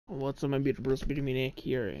What's up, my beautiful Maine-iac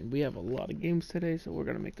here, and we have a lot of games today, so we're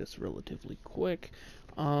gonna make this relatively quick.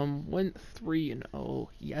 Went 3-0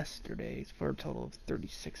 yesterday for a total of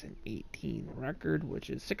 36-18 record, which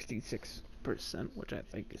is 66%, which I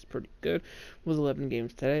think is pretty good. With 11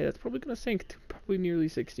 games today, that's probably gonna sink to probably nearly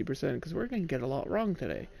 60% because we're gonna get a lot wrong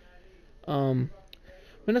today.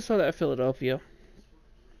 Minnesota at Philadelphia.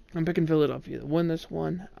 I'm picking Philadelphia to win this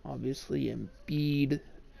one. Obviously, Embiid,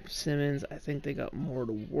 Simmons, I think they got more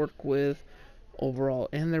to work with overall,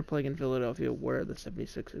 and they're playing in Philadelphia where the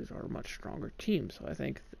 76ers are a much stronger team, so I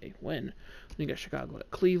think they win. We got Chicago at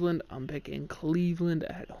Cleveland. I'm picking Cleveland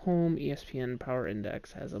at home. ESPN Power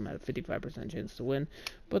Index has them at a 55% chance to win,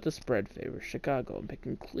 but the spread favors Chicago. I'm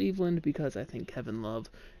picking Cleveland because I think Kevin Love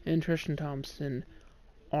and Tristan Thompson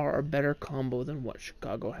are a better combo than what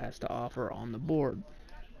Chicago has to offer on the board.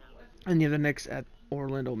 And the other Knicks at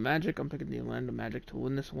Orlando Magic. I'm picking the Orlando Magic to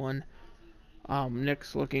win this one.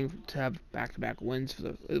 Knicks looking to have back-to-back wins,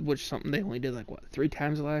 which is something they only did 3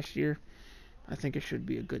 times last year. I think it should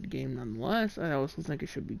be a good game nonetheless. I also think it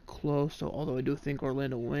should be close. So although I do think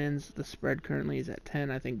Orlando wins, the spread currently is at 10.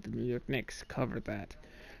 I think the New York Knicks cover that.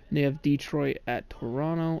 And they have Detroit at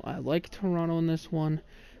Toronto. I like Toronto in this one.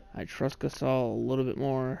 I trust Gasol a little bit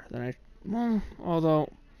more than although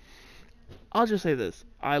I'll just say this.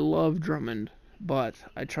 I love Drummond, but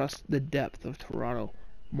I trust the depth of Toronto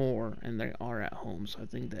more, and they are at home, so I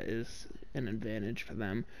think that is an advantage for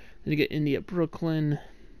them. Then you get Indy at Brooklyn.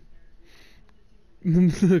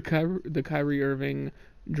 the Kyrie Irving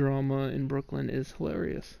drama in Brooklyn is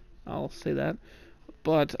hilarious. I'll say that.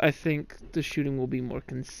 But I think the shooting will be more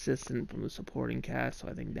consistent from the supporting cast, so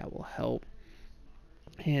I think that will help.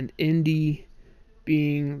 And Indy,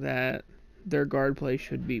 being that their guard play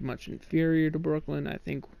should be much inferior to Brooklyn, I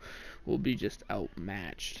think will be just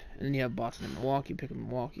outmatched. And then you have Boston and Milwaukee. Picking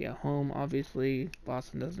Milwaukee at home, obviously.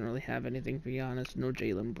 Boston doesn't really have anything for Giannis. No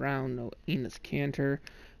Jaylen Brown, no Enes Kanter.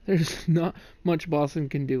 There's not much Boston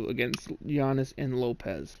can do against Giannis and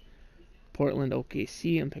Lopez. Portland,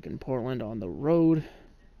 OKC. I'm picking Portland on the road.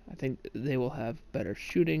 I think they will have better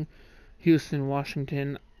shooting. Houston,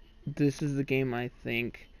 Washington. This is the game I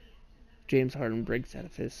think James Harden breaks out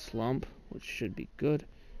of his slump, which should be good.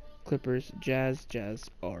 Clippers, Jazz.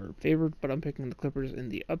 Jazz are favored, but I'm picking the Clippers in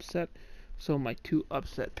the upset. So my 2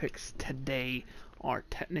 upset picks today are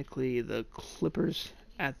technically the Clippers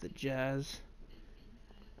at the Jazz,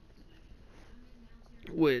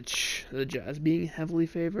 which the Jazz being heavily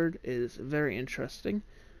favored is very interesting.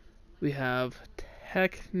 We have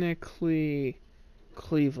technically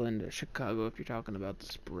Cleveland, Chicago if you're talking about the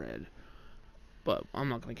spread, but I'm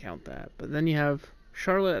not going to count that. But then you have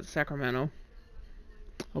Charlotte at Sacramento.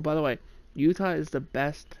 Oh, by the way, Utah is the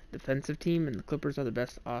best defensive team, and the Clippers are the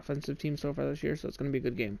best offensive team so far this year, so it's going to be a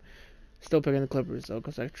good game. Still picking the Clippers, though,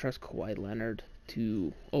 because I trust Kawhi Leonard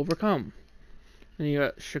to overcome. Then you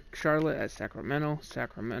got Charlotte at Sacramento.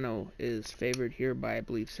 Sacramento is favored here by, I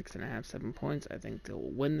believe, 6.5, 7 points. I think they'll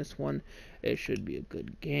win this one. It should be a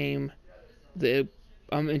good game.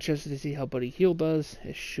 I'm interested to see how Buddy Hield does.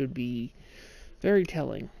 It should be very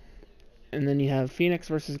telling. And then you have Phoenix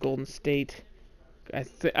versus Golden State.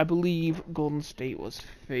 I believe Golden State was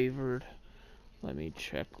favored. Let me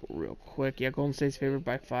check real quick. Yeah, Golden State's favored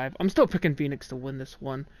by 5. I'm still picking Phoenix to win this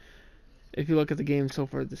one. If you look at the game so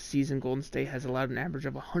far this season, Golden State has allowed an average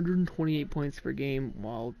of 128 points per game,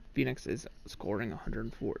 while Phoenix is scoring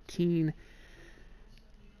 114.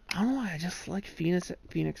 I don't know why, I just like Phoenix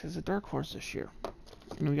as a dark horse this year.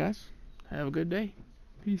 Anyway, guys, have a good day.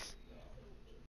 Peace.